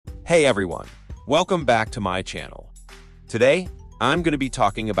Hey everyone, welcome back to my channel. Today, I'm going to be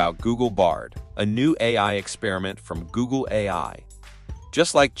talking about Google Bard, a new AI experiment from Google AI.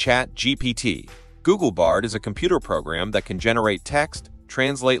 Just like chatgpt, Google Bard is a computer program that can generate text,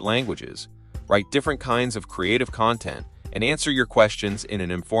 translate languages, write different kinds of creative content, and answer your questions in an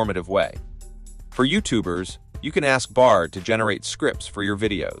informative way. For YouTubers, you can ask Bard to generate scripts for your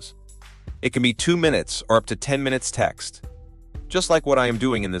videos. It can be 2 minutes or up to 10 minutes text. Just like what I am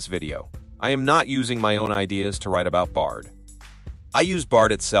doing in this video, I am not using my own ideas to write about Bard. I use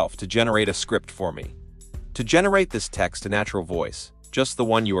Bard itself to generate a script for me. To generate this text to natural voice, just the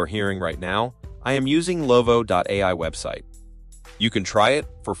one you are hearing right now, I am using lovo.ai website. You can try it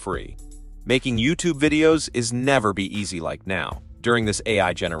for free. Making YouTube videos is never be easy like now, during this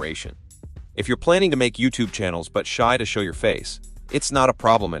AI generation. If you're planning to make YouTube channels but shy to show your face, it's not a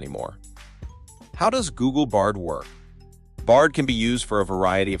problem anymore. How does Google Bard work? Bard can be used for a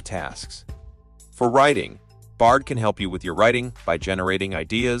variety of tasks. For writing, Bard can help you with your writing by generating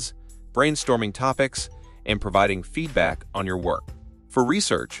ideas, brainstorming topics, and providing feedback on your work. For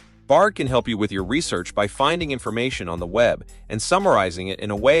research, Bard can help you with your research by finding information on the web and summarizing it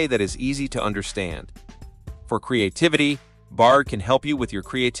in a way that is easy to understand. For creativity, Bard can help you with your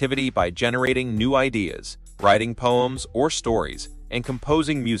creativity by generating new ideas, writing poems or stories, and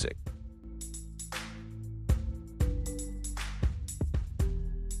composing music.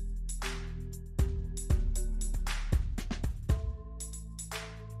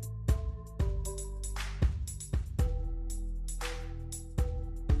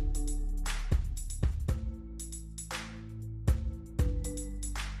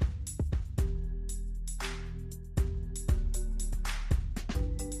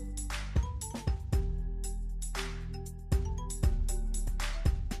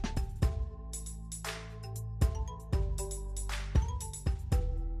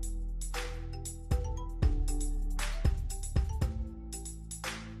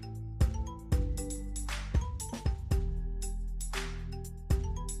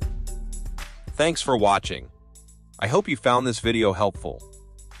 Thanks for watching. I hope you found this video helpful.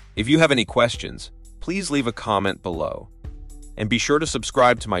 If you have any questions, please leave a comment below. And be sure to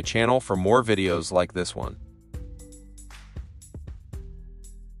subscribe to my channel for more videos like this one.